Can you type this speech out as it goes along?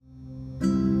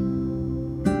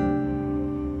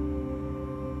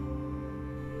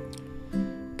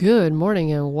Good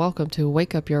morning and welcome to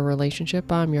Wake Up Your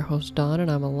Relationship. I'm your host Don and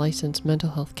I'm a licensed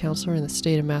mental health counselor in the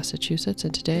state of Massachusetts,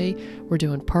 and today we're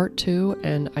doing part 2,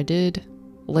 and I did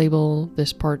label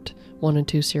this part 1 and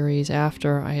 2 series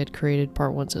after I had created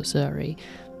part 1, so sorry,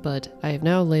 but I have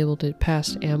now labeled it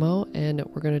past ammo, and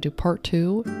we're going to do part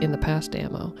 2 in the past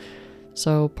ammo.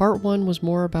 So part 1 was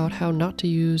more about how not to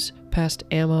use past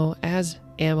ammo as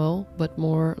ammo, but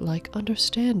more like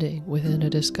understanding within a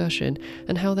discussion,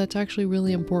 and how that's actually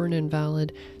really important and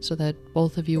valid so that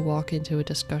both of you walk into a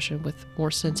discussion with more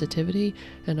sensitivity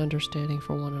and understanding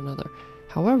for one another.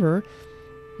 However,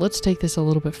 let's take this a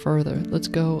little bit further. Let's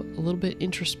go a little bit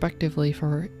introspectively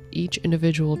for each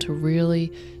individual to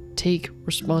really take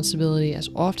responsibility as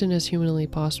often as humanly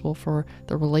possible for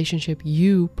the relationship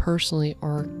you personally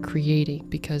are creating,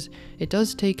 because it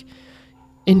does take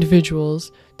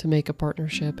individuals to make a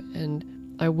partnership,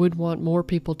 and I would want more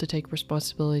people to take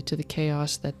responsibility to the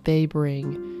chaos that they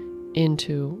bring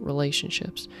into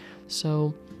relationships.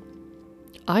 So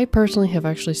I personally have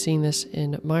actually seen this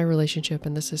in my relationship,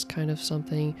 and this is kind of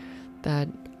something that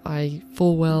I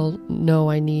full well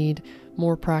know I need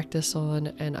more practice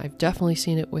on, and I've definitely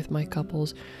seen it with my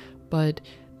couples. But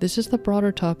this is the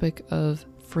broader topic of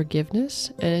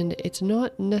forgiveness, and it's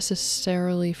not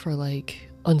necessarily for like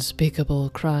unspeakable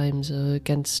crimes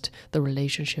against the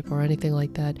relationship or anything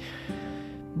like that,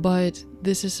 but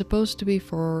this is supposed to be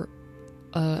for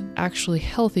a actually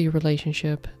healthy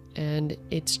relationship, and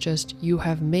it's just you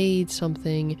have made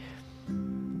something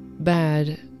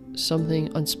bad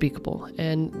something unspeakable,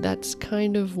 and that's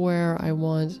kind of where I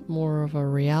want more of a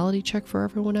reality check for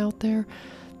everyone out there,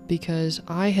 because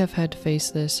I have had to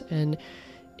face this and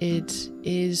it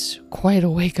is quite a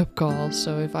wake-up call.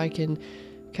 So if I can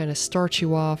kind of start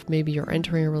you off, maybe you're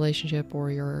entering a relationship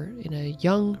or you're in a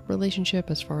young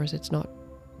relationship, as far as it's not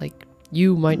like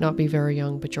you might not be very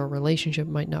young, but your relationship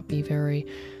might not be very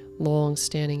long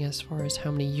standing as far as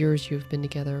how many years you've been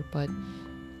together. But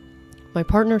my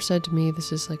partner said to me,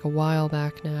 this is like a while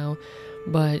back now,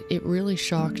 but it really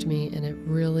shocked me and it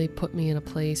really put me in a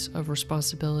place of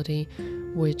responsibility,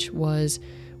 which was,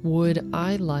 would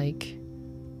I like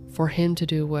for him to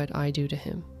do what I do to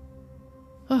him?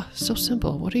 Oh, so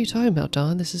simple. What are you talking about,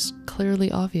 Don? This is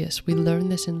clearly obvious. We learned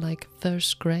this in like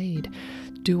first grade.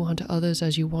 Do unto others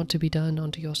as you want to be done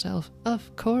unto yourself.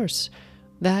 Of course.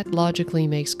 That logically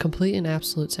makes complete and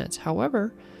absolute sense.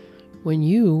 However, when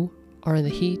you are in the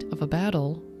heat of a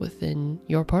battle within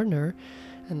your partner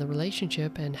and the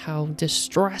relationship and how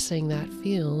distressing that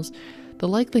feels, the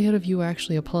likelihood of you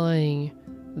actually applying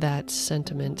that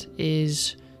sentiment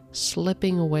is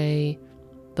slipping away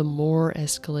the more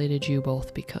escalated you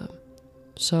both become.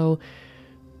 So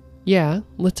yeah,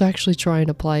 let's actually try and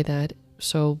apply that.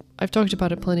 So I've talked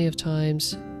about it plenty of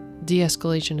times.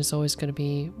 De-escalation is always going to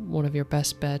be one of your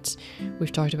best bets.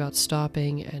 We've talked about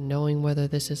stopping and knowing whether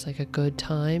this is like a good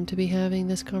time to be having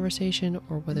this conversation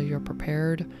or whether you're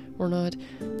prepared or not.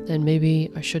 And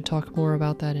maybe I should talk more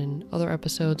about that in other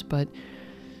episodes, but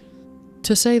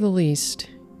to say the least,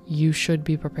 you should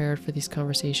be prepared for these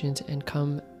conversations and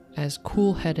come as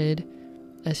cool-headed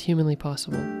as humanly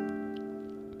possible.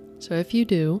 So if you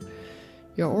do,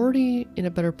 you're already in a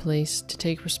better place to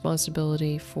take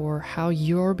responsibility for how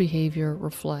your behavior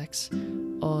reflects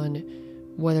on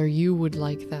whether you would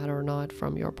like that or not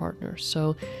from your partner.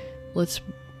 So let's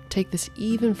take this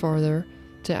even farther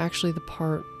to actually the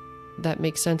part that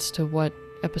makes sense to what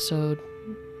episode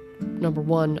number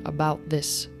 1 about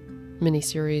this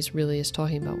mini-series really is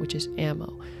talking about, which is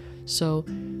ammo. So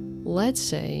let's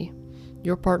say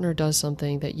your partner does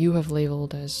something that you have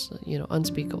labeled as,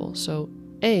 unspeakable. So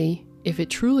A, if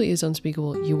it truly is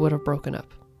unspeakable, you would have broken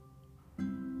up.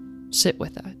 Sit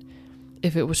with that.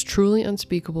 If it was truly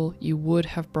unspeakable, you would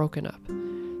have broken up.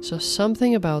 So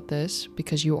something about this,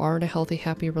 because you are in a healthy,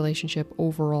 happy relationship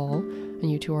overall,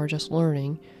 and you two are just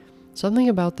learning, something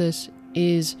about this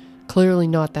is clearly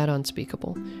not that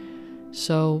unspeakable.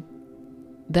 So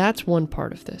that's one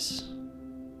part of this.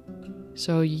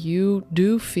 So you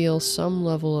do feel some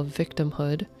level of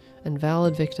victimhood and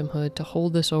valid victimhood to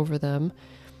hold this over them.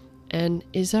 And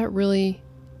is that really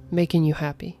making you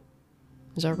happy?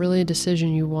 Is that really a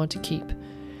decision you want to keep?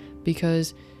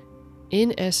 Because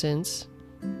in essence,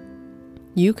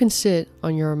 you can sit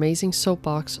on your amazing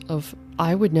soapbox of,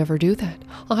 I would never do that.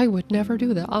 I would never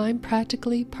do that. I'm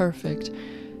practically perfect.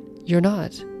 You're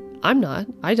not. I'm not.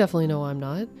 I definitely know I'm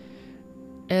not.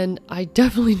 And I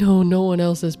definitely know no one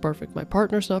else is perfect. My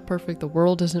partner's not perfect. The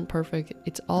world isn't perfect.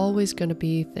 It's always going to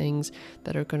be things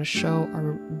that are going to show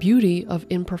our beauty of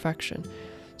imperfection.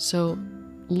 So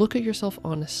look at yourself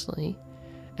honestly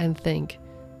and think,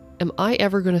 am I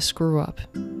ever going to screw up?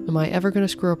 Am I ever going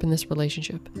to screw up in this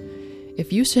relationship?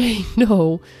 If you say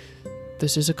no,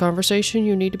 this is a conversation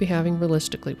you need to be having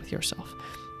realistically with yourself.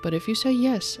 But if you say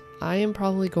yes, I am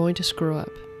probably going to screw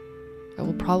up. I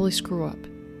will probably screw up.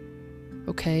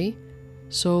 Okay?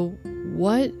 So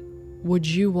what would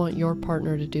you want your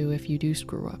partner to do if you do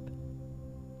screw up?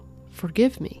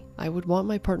 Forgive me. I would want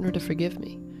my partner to forgive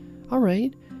me. All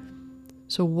right.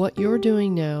 So what you're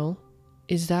doing now,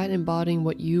 is that embodying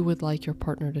what you would like your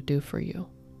partner to do for you?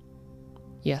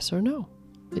 Yes or no?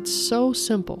 It's so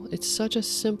simple. It's such a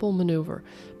simple maneuver,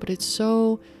 but it's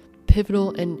so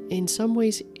pivotal, and in some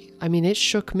ways, I mean, it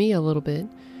shook me a little bit,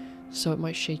 so it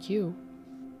might shake you.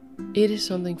 It is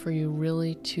something for you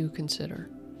really to consider.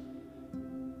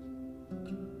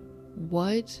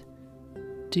 What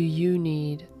do you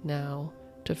need now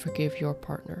to forgive your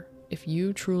partner? If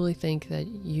you truly think that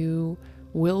you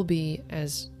will be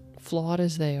as flawed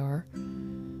as they are,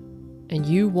 and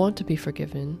you want to be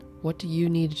forgiven, what do you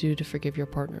need to do to forgive your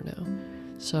partner now?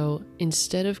 So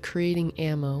instead of creating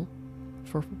ammo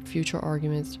for future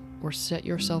arguments or set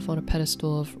yourself on a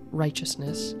pedestal of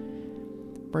righteousness,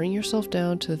 bring yourself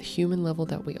down to the human level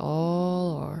that we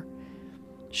all are.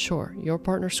 Sure, your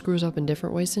partner screws up in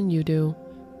different ways than you do.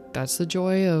 That's the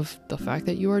joy of the fact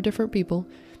that you are different people,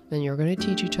 and you're going to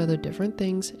teach each other different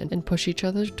things and push each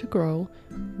other to grow.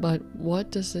 But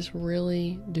what does this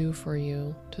really do for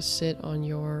you to sit on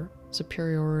your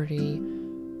superiority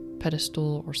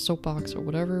pedestal or soapbox or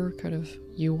whatever kind of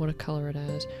you want to color it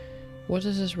as? What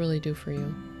does this really do for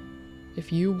you?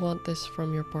 If you want this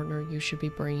from your partner, you should be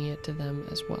bringing it to them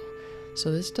as well.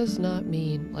 So this does not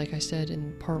mean, like I said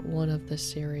in part 1 of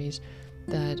this series,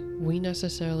 that we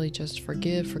necessarily just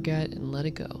forgive, forget, and let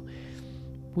it go.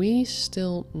 We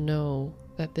still know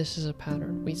that this is a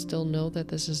pattern. We still know that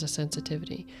this is a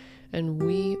sensitivity. And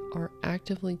we are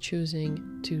actively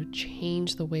choosing to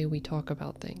change the way we talk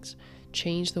about things,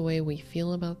 change the way we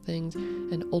feel about things,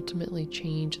 and ultimately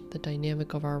change the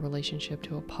dynamic of our relationship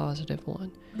to a positive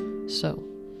one. So,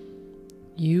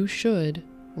 you should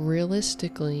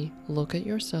realistically look at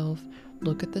yourself,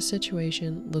 look at the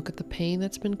situation, look at the pain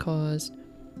that's been caused,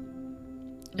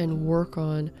 and work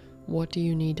on what do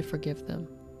you need to forgive them.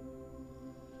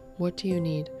 What do you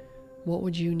need? What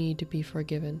would you need to be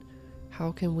forgiven?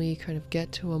 How can we kind of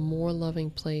get to a more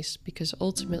loving place? Because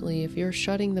ultimately, if you're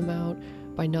shutting them out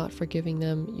by not forgiving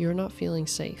them, you're not feeling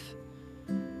safe.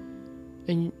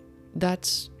 And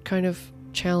that's kind of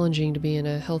challenging to be in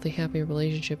a healthy, happy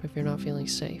relationship if you're not feeling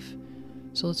safe.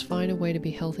 So let's find a way to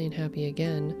be healthy and happy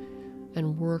again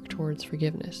and work towards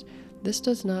forgiveness. This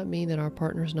does not mean that our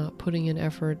partner's not putting in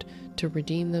effort to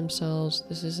redeem themselves.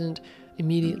 This isn't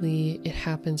immediately it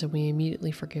happens and we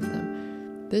immediately forgive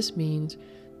them. This means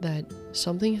that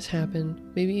something has happened,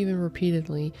 maybe even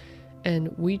repeatedly,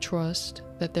 and we trust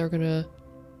that they're going to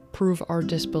prove our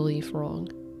disbelief wrong,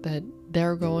 that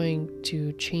they're going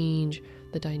to change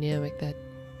the dynamic, that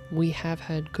we have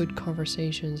had good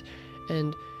conversations,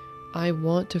 and I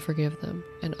want to forgive them,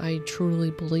 and I truly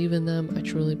believe in them. I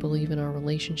truly believe in our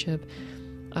relationship.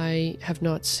 I have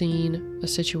not seen a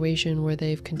situation where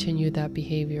they've continued that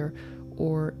behavior,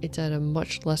 or it's at a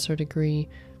much lesser degree,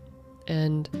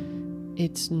 and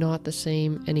it's not the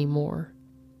same anymore.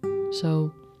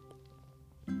 So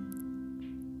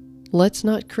let's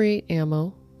not create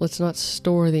ammo. Let's not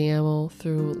store the ammo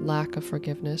through lack of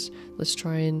forgiveness. Let's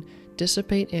try and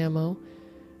dissipate ammo,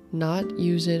 not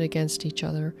use it against each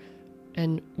other,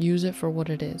 and use it for what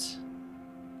it is.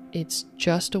 It's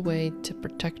just a way to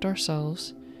protect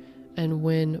ourselves, and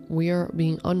when we are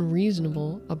being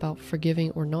unreasonable about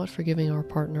forgiving or not forgiving our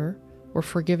partner, or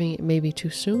forgiving it maybe too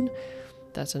soon,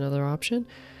 that's another option,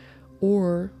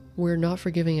 or we're not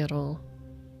forgiving at all.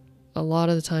 A lot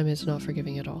of the time it's not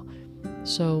forgiving at all.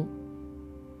 So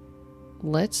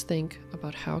let's think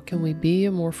about how can we be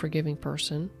a more forgiving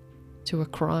person to a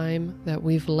crime that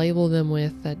we've labeled them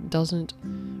with that doesn't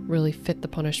really fit the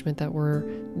punishment that we're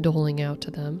doling out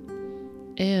to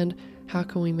them, and how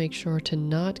can we make sure to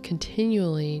not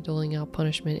continually doling out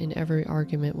punishment in every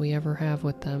argument we ever have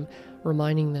with them,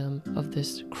 reminding them of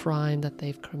this crime that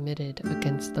they've committed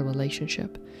against the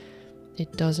relationship.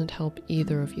 It doesn't help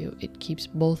either of you. It keeps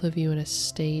both of you in a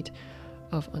state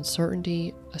of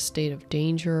uncertainty, a state of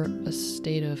danger, a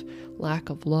state of lack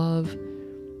of love.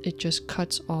 It just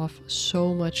cuts off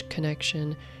so much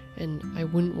connection, and I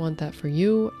wouldn't want that for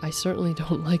you. I certainly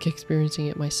don't like experiencing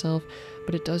it myself,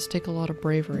 but it does take a lot of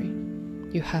bravery.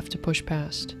 You have to push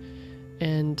past.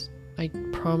 And I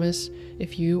promise,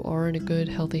 if you are in a good,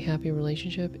 healthy, happy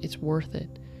relationship, it's worth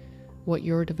it. What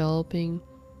you're developing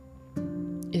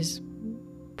is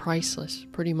priceless,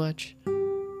 pretty much.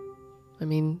 I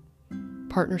mean,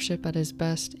 partnership at its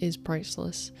best is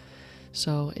priceless.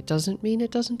 So it doesn't mean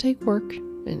it doesn't take work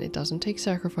and it doesn't take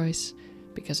sacrifice,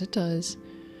 because it does.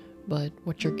 But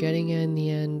what you're getting in the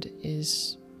end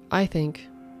is, I think,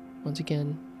 once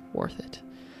again, worth it.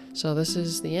 So this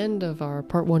is the end of our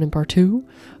part 1 and part 2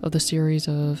 of the series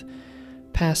of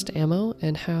past ammo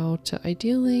and how to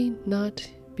ideally not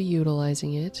be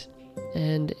utilizing it.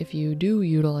 And if you do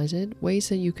utilize it, ways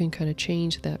that you can kind of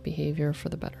change that behavior for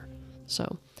the better.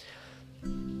 So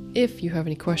if you have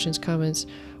any questions, comments,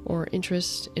 or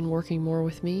interest in working more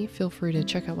with me, feel free to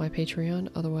check out my Patreon.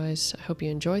 Otherwise, I hope you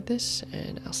enjoyed this,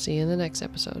 and I'll see you in the next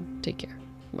episode. Take care.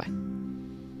 Bye.